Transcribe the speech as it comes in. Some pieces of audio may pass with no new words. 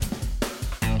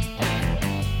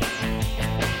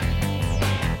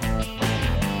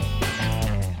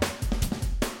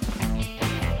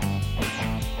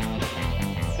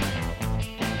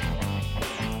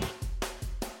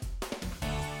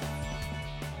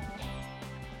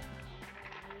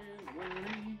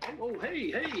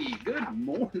Hey, good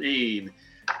morning.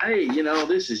 Hey,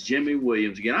 this is Jimmy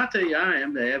Williams again. I tell you, I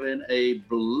am having a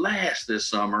blast this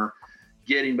summer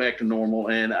getting back to normal,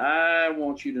 and I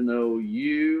want you to know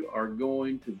you are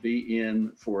going to be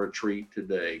in for a treat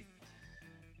today.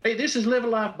 Hey, this is Live a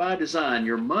Life by Design,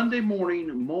 your Monday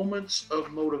morning moments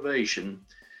of motivation.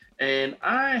 And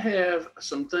I have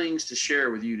some things to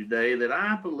share with you today that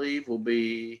I believe will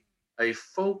be a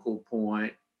focal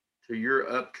point to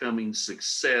your upcoming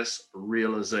success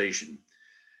realization.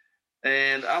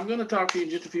 And I'm going to talk to you in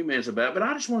just a few minutes about it, but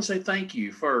I just want to say thank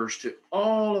you first to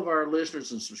all of our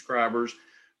listeners and subscribers.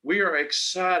 We are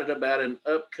excited about an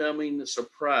upcoming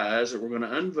surprise that we're going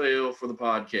to unveil for the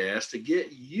podcast to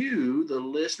get you, the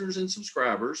listeners and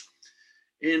subscribers,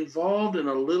 involved in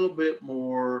a little bit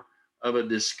more of a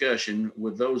discussion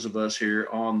with those of us here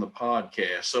on the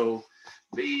podcast. So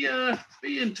be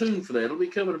in tune for that. It'll be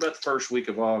coming about the first week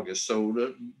of August,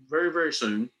 so very very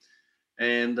soon.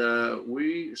 And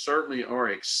we certainly are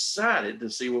excited to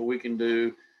see what we can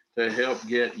do to help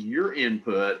get your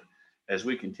input as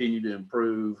we continue to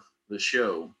improve the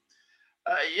show.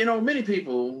 Many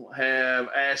people have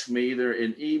asked me either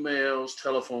in emails,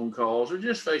 telephone calls, or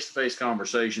just face to face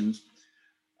conversations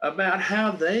about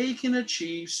how they can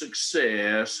achieve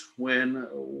success when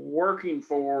working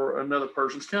for another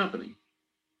person's company.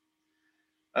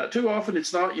 Too often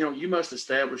it's not, you must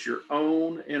establish your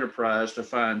own enterprise to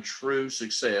find true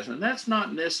success. And that's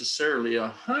not necessarily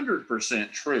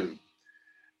 100% true.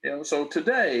 So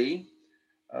today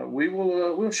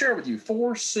we'll share with you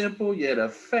four simple yet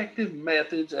effective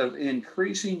methods of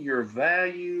increasing your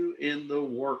value in the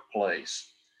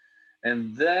workplace.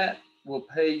 And that will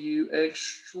pay you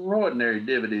extraordinary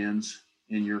dividends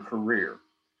in your career.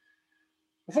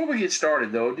 Before we get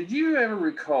started though, did you ever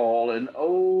recall an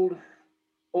old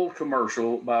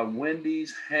commercial by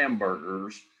Wendy's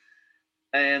hamburgers?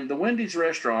 And the Wendy's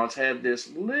restaurants had this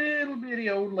little bitty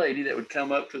old lady that would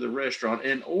come up to the restaurant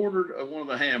and ordered one of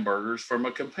the hamburgers from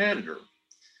a competitor.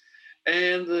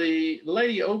 And the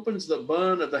lady opens the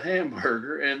bun of the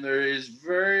hamburger, and there is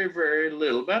very, very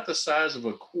little, about the size of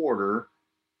a quarter,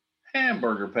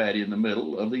 hamburger patty in the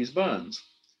middle of these buns.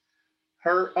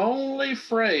 Her only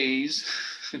phrase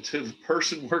to the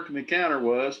person working the counter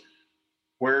was,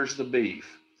 "Where's the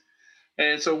beef?"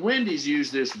 And so Wendy's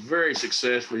used this very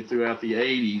successfully throughout the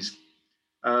 80s,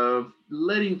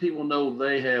 letting people know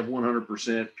they have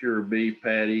 100% pure beef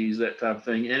patties, that type of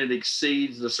thing, and it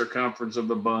exceeds the circumference of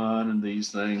the bun and these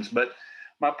things. But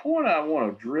my point I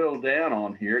want to drill down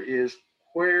on here is,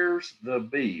 where's the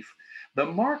beef? The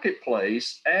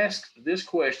marketplace asks this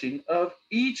question of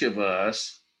each of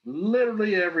us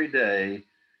literally every day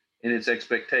in its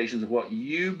expectations of what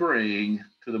you bring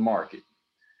to the market.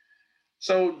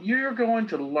 So you're going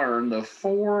to learn the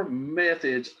four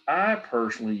methods I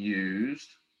personally used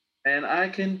and I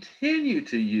continue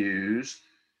to use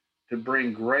to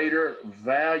bring greater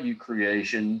value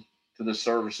creation to the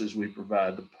services we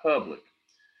provide the public.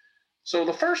 So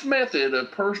the first method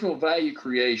of personal value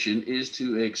creation is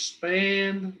to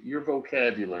expand your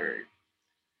vocabulary.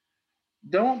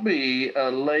 Don't be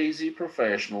a lazy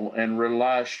professional and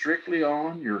rely strictly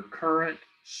on your current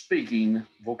speaking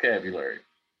vocabulary.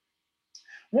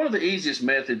 One of the easiest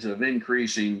methods of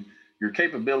increasing your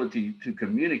capability to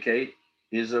communicate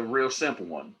is a real simple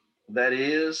one. That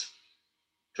is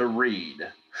to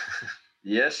read.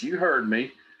 Yes, you heard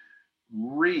me.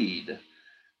 Read.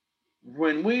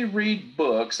 When we read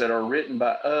books that are written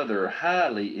by other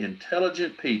highly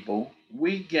intelligent people,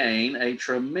 we gain a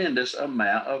tremendous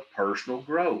amount of personal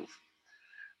growth.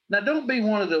 Now, don't be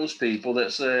one of those people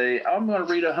that say, "I'm going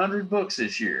to read 100 books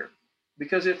this year."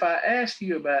 Because if I ask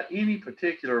you about any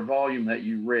particular volume that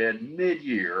you read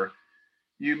mid-year,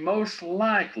 you most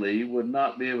likely would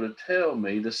not be able to tell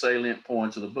me the salient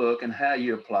points of the book and how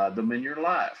you applied them in your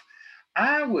life.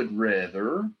 I would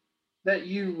rather that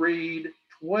you read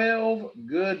 12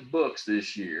 good books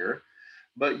this year,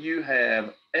 but you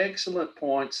have excellent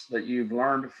points that you've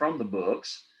learned from the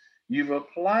books. You've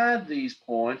applied these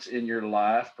points in your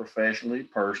life, professionally,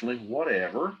 personally,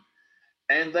 whatever,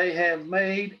 and they have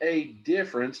made a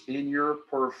difference in your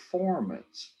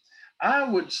performance. I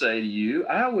would say to you,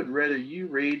 I would rather you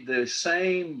read the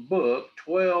same book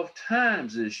 12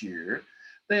 times this year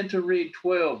than to read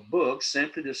 12 books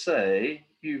simply to say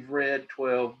you've read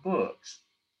 12 books.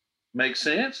 Make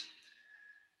sense?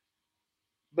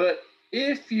 But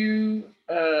if you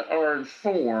are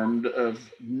informed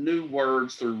of new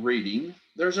words through reading,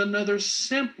 there's another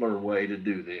simpler way to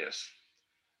do this.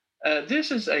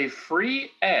 This is a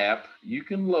free app you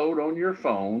can load on your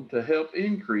phone to help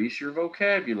increase your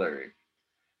vocabulary.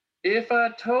 If I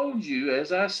told you,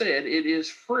 as I said, it is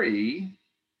free,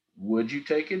 would you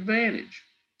take advantage?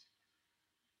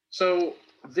 So,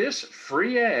 this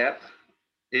free app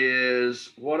is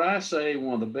what I say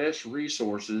one of the best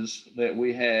resources that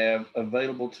we have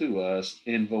available to us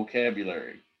in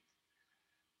vocabulary.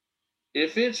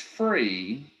 If it's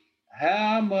free,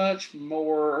 how much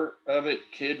more of it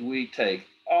could we take?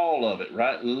 All of it,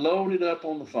 right? Load it up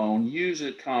on the phone, use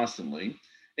it constantly.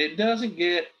 It doesn't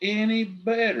get any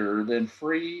better than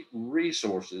free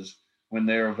resources when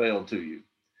they're available to you.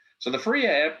 So the free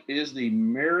app is the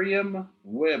Merriam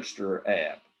Webster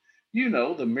app. You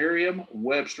know, the Merriam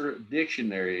Webster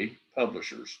Dictionary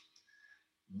publishers.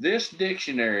 This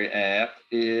dictionary app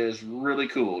is really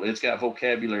cool. It's got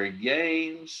vocabulary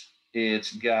games,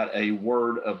 it's got a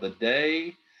word of the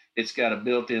day, it's got a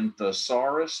built in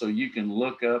thesaurus so you can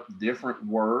look up different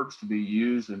words to be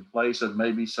used in place of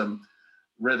maybe some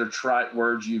rather trite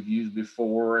words you've used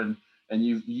before and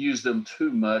you've used them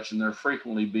too much and they're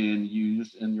frequently being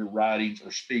used in your writings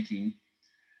or speaking.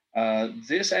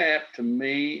 This app to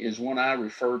me is one I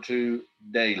refer to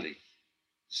daily.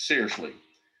 Seriously.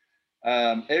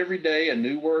 Every day, a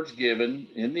new word's given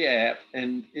in the app,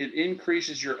 and it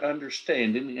increases your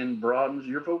understanding and broadens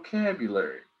your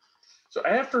vocabulary. So,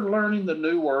 after learning the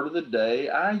new word of the day,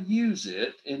 I use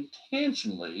it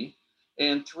intentionally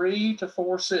in 3 to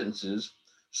 4 sentences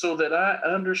so that I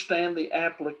understand the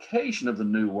application of the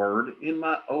new word in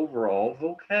my overall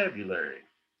vocabulary.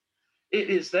 It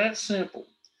is that simple.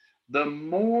 The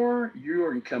more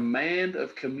you're in command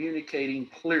of communicating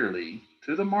clearly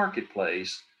to the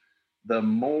marketplace, the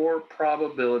more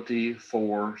probability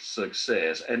for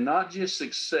success. And not just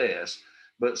success,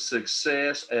 but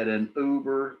success at an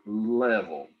uber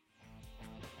level.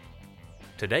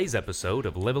 Today's episode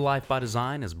of Live a Life by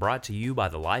Design is brought to you by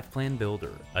the Life Plan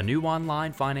Builder, a new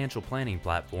online financial planning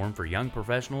platform for young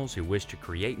professionals who wish to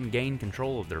create and gain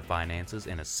control of their finances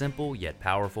in a simple yet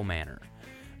powerful manner.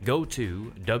 Go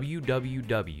to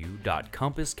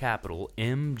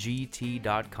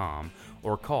www.compasscapitalmgt.com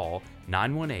or call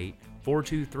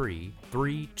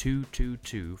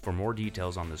 918-423-3222 for more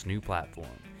details on this new platform.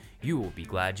 You will be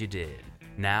glad you did.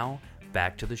 Now,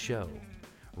 back to the show.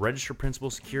 Registered principal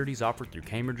securities offered through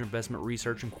Cambridge Investment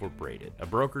Research Incorporated, a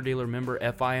broker-dealer member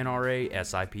FINRA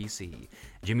SIPC.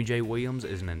 Jimmy J. Williams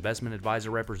is an investment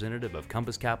advisor representative of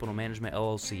Compass Capital Management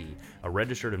LLC, a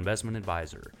registered investment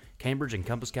advisor. Cambridge and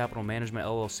Compass Capital Management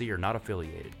LLC are not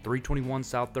affiliated. 321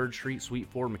 South 3rd Street, Suite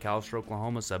 4, McAllister,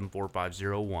 Oklahoma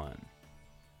 74501.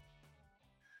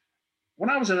 When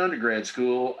I was in undergrad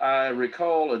school, I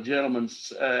recall a gentleman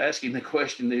asking the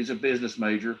question, he's a business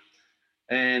major,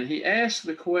 and he asked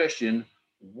the question,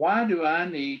 why do I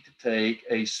need to take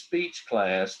a speech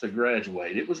class to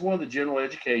graduate? It was one of the general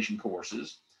education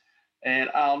courses. And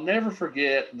I'll never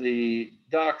forget the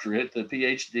doctorate, the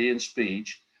PhD in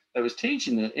speech, that was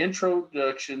teaching the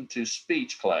introduction to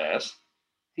speech class.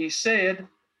 He said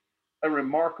a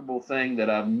remarkable thing that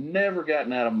I've never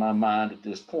gotten out of my mind at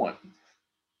this point.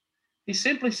 He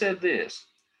simply said this: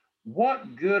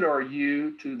 what good are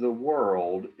you to the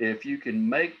world if you can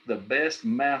make the best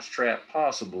mousetrap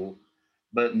possible,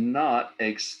 but not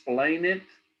explain it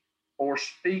or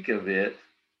speak of it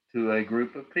to a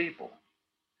group of people?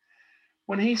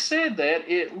 When he said that,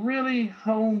 it really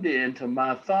honed into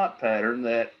my thought pattern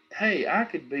that, hey, I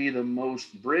could be the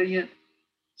most brilliant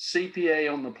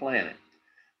CPA on the planet,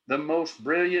 the most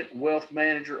brilliant wealth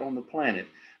manager on the planet.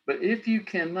 But if you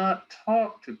cannot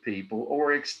talk to people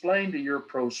or explain to your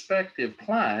prospective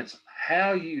clients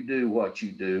how you do what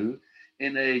you do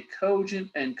in a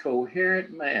cogent and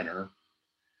coherent manner,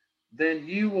 then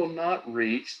you will not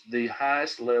reach the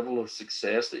highest level of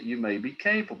success that you may be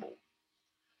capable.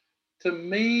 To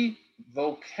me,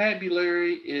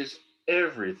 vocabulary is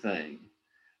everything.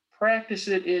 Practice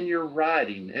it in your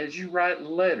writing. As you write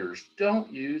letters,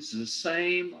 don't use the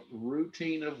same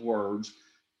routine of words.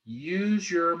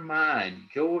 Use your mind.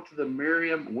 Go to the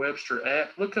Merriam Webster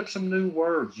app, look up some new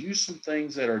words, use some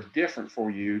things that are different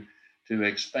for you to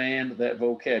expand that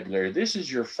vocabulary. This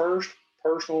is your first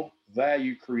personal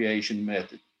value creation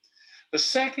method. The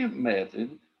second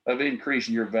method of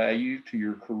increasing your value to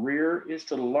your career is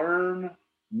to learn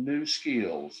new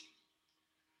skills.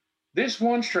 This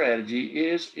one strategy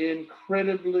is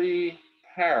incredibly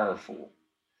powerful.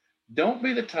 Don't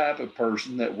be the type of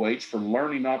person that waits for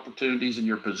learning opportunities in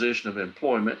your position of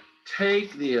employment.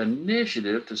 Take the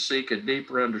initiative to seek a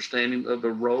deeper understanding of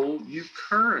the role you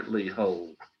currently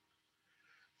hold.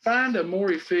 Find a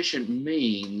more efficient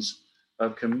means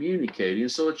of communicating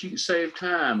so that you can save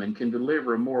time and can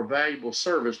deliver a more valuable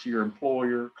service to your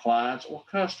employer, clients, or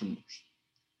customers.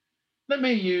 Let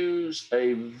me use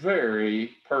a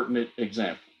very pertinent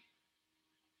example.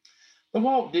 The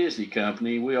Walt Disney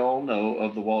Company, we all know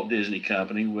of the Walt Disney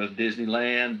Company with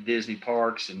Disneyland, Disney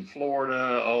parks in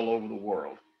Florida, all over the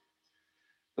world.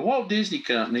 The Walt Disney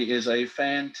Company is a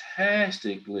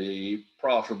fantastically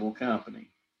profitable company.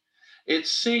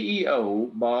 Its CEO,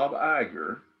 Bob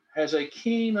Iger, has a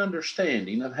keen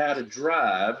understanding of how to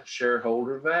drive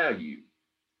shareholder value.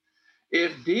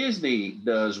 If Disney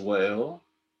does well,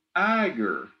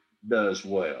 Iger does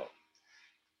well.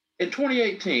 In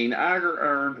 2018, Iger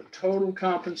earned total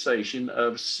compensation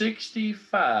of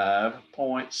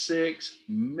 $65.6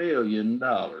 million.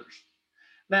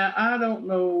 Now, I don't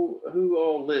know who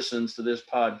all listens to this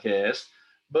podcast,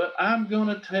 but I'm going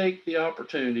to take the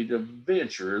opportunity to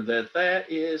venture that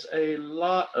that is a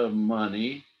lot of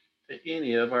money to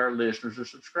any of our listeners or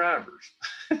subscribers.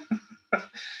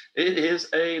 It is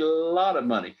a lot of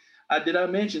money. Did I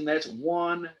mention that's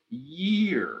 1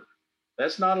 year?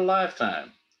 That's not a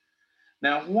lifetime.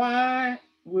 Now, why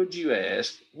would you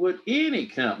ask, would any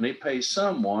company pay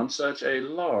someone such a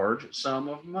large sum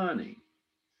of money?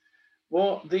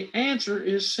 Well, the answer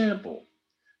is simple.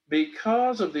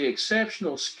 Because of the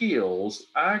exceptional skills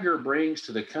Iger brings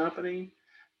to the company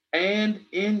and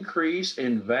increase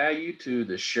in value to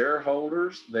the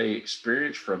shareholders they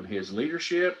experience from his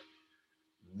leadership,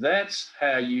 that's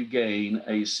how you gain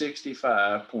a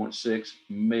 $65.6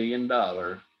 million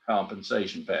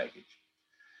compensation package.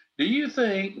 Do you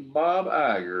think Bob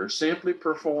Iger simply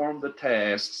performed the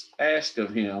tasks asked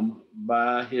of him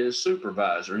by his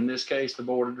supervisor, in this case, the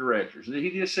board of directors? Did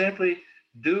he just simply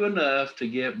do enough to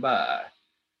get by?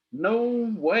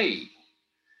 No way.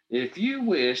 If you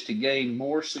wish to gain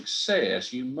more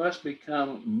success, you must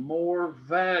become more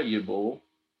valuable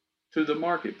to the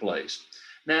marketplace.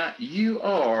 Now, you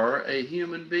are a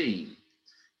human being.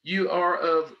 You are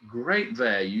of great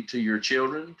value to your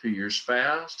children, to your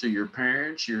spouse, to your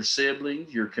parents, your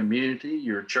siblings, your community,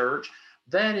 your church.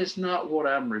 That is not what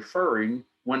I'm referring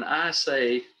when I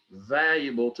say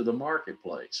valuable to the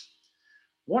marketplace.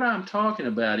 What I'm talking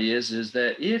about is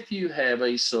that if you have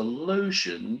a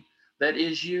solution that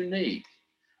is unique,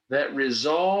 that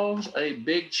resolves a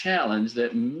big challenge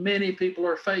that many people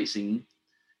are facing,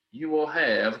 you will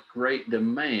have great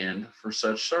demand for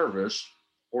such service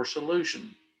or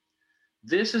solution.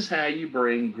 This is how you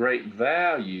bring great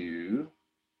value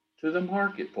to the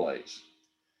marketplace.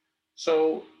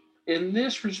 So, in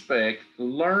this respect,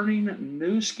 learning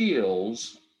new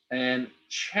skills and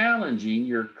challenging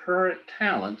your current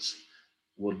talents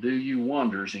will do you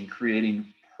wonders in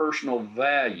creating personal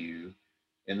value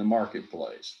in the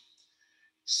marketplace.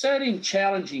 Setting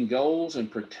challenging goals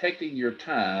and protecting your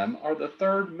time are the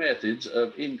third methods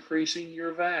of increasing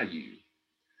your value.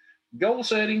 Goal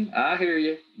setting, I hear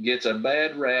you, gets a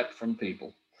bad rap from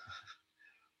people.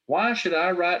 Why should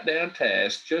I write down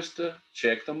tasks just to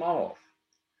check them off?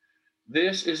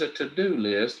 This is a to do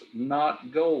list,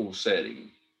 not goal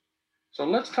setting. So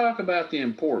let's talk about the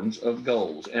importance of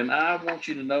goals. And I want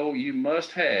you to know you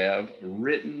must have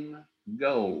written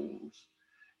goals.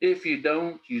 If you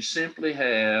don't, you simply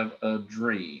have a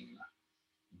dream.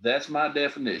 That's my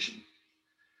definition.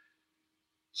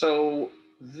 So,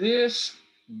 this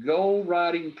goal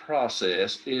writing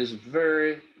process is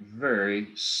very, very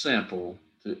simple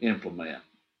to implement.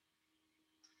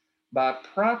 By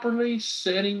properly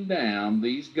setting down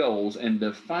these goals and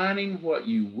defining what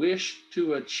you wish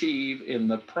to achieve in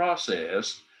the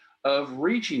process of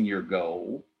reaching your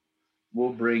goal,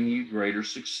 will bring you greater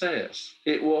success.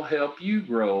 It will help you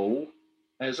grow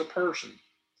as a person.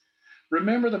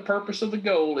 Remember, the purpose of the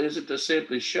goal isn't to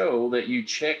simply show that you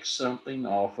check something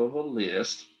off of a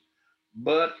list,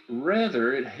 but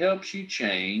rather it helps you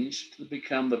change to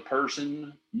become the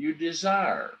person you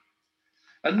desire.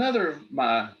 Another of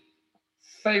my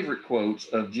favorite quotes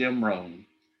of Jim Rohn: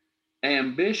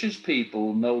 ambitious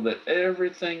people know that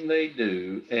everything they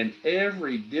do and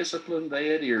every discipline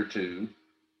they adhere to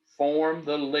form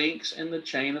the links in the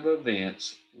chain of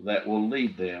events that will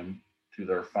lead them to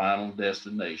their final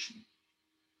destination.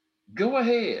 Go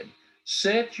ahead,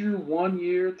 set your 1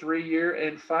 year, 3 year,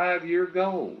 and 5 year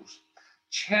goals.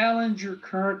 Challenge your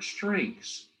current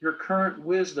strengths, your current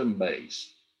wisdom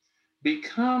base.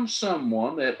 Become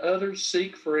someone that others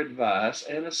seek for advice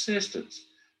and assistance.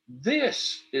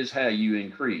 This is how you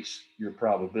increase your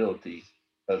probability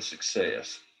of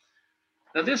success.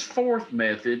 Now, this fourth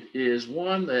method is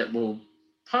one that will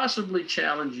possibly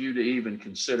challenge you to even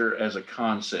consider as a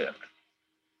concept,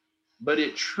 but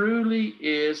it truly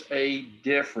is a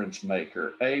difference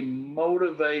maker, a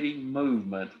motivating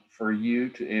movement for you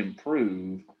to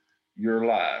improve your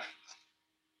life.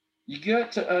 You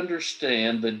got to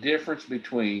understand the difference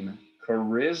between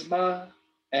charisma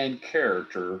and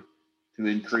character to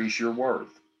increase your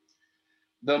worth.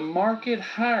 The market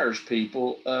hires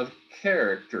people of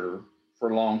character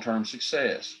for long-term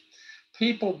success.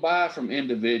 People buy from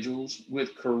individuals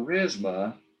with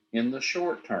charisma in the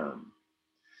short term.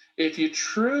 If you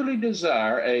truly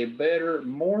desire a better,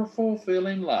 more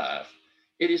fulfilling life,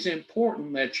 it is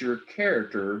important that your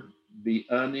character be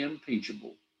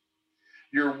unimpeachable.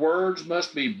 Your words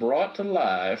must be brought to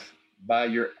life by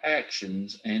your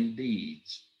actions and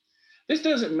deeds. This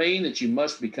doesn't mean that you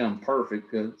must become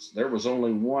perfect, because there was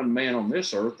only one man on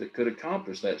this earth that could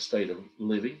accomplish that state of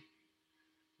living.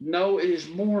 No, it is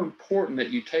more important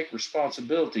that you take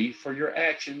responsibility for your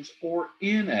actions or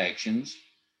inactions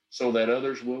so that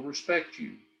others will respect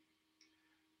you.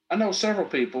 I know several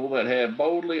people that have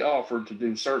boldly offered to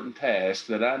do certain tasks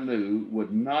that I knew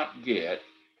would not get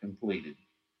completed.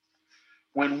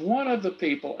 When one of the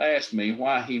people asked me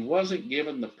why he wasn't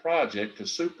given the project to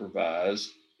supervise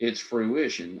its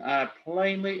fruition, I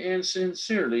plainly and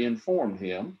sincerely informed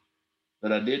him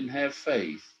that I didn't have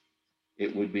faith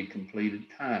it would be completed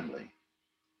timely.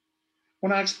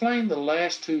 When I explained the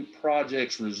last two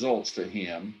projects' results to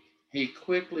him, he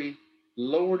quickly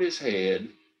lowered his head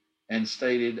and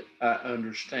stated, "I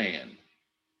understand."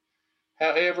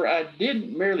 However, I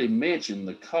didn't merely mention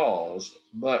the cause,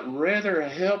 but rather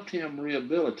helped him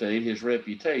rehabilitate his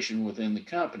reputation within the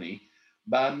company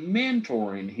by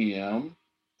mentoring him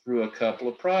through a couple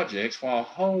of projects while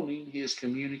honing his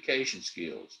communication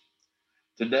skills.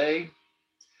 Today,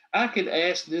 I could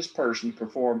ask this person to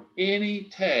perform any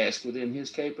task within his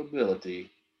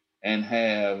capability and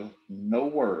have no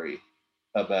worry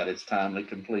about its timely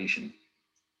completion.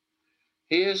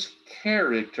 His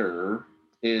character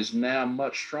is now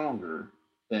much stronger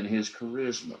than his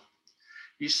charisma.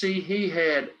 You see, he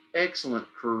had excellent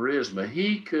charisma.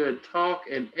 He could talk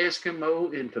an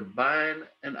Eskimo into buying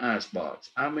an icebox.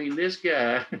 I mean, this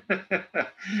guy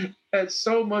had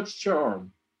so much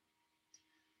charm.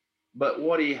 But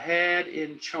what he had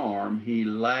in charm, he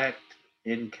lacked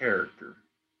in character.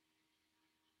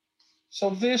 So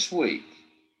this week,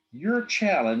 your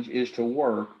challenge is to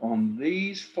work on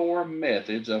these four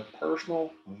methods of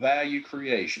personal value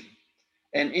creation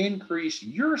and increase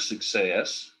your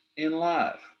success in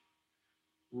life.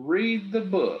 Read the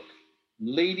book,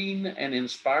 Leading an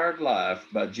Inspired Life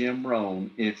by Jim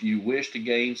Rohn, if you wish to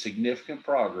gain significant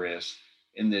progress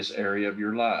in this area of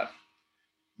your life.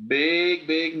 Big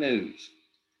news.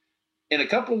 In a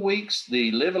couple of weeks,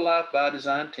 the Live a Life by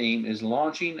Design team is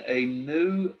launching a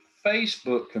new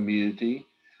Facebook community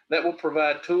that will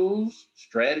provide tools,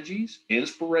 strategies,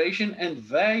 inspiration, and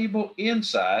valuable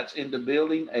insights into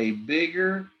building a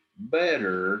bigger,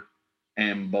 better,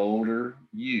 and bolder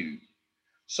you.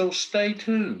 So stay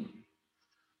tuned.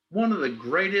 One of the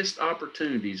greatest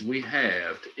opportunities we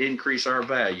have to increase our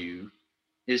value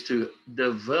is to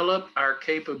develop our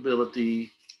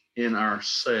capability in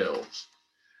ourselves.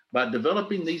 By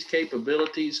developing these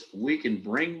capabilities, we can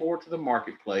bring more to the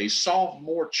marketplace, solve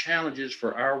more challenges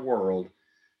for our world,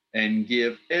 and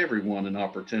give everyone an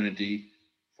opportunity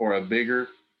for a bigger,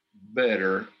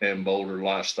 better, and bolder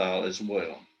lifestyle as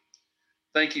well.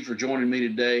 Thank you for joining me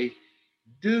today.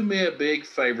 Do me a big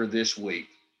favor this week.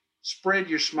 Spread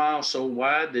your smile so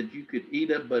wide that you could eat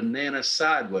a banana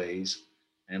sideways,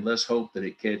 and let's hope that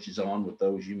it catches on with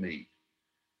those you meet.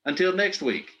 Until next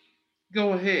week,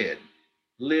 go ahead,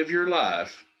 live your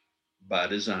life by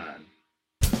design.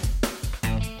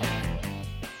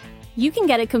 You can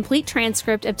get a complete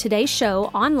transcript of today's show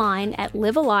online at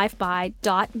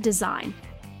livealifeby.design.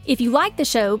 If you like the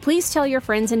show, please tell your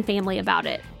friends and family about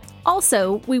it.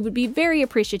 Also, we would be very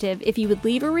appreciative if you would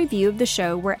leave a review of the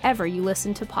show wherever you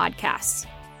listen to podcasts.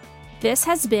 This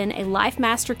has been a Life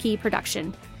Master Key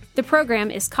production. The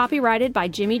program is copyrighted by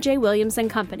Jimmy J. Williams and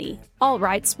Company, all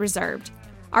rights reserved.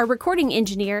 Our recording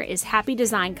engineer is Happy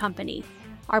Design Company.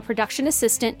 Our production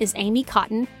assistant is Amy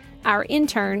Cotton. Our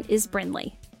intern is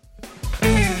Brinley.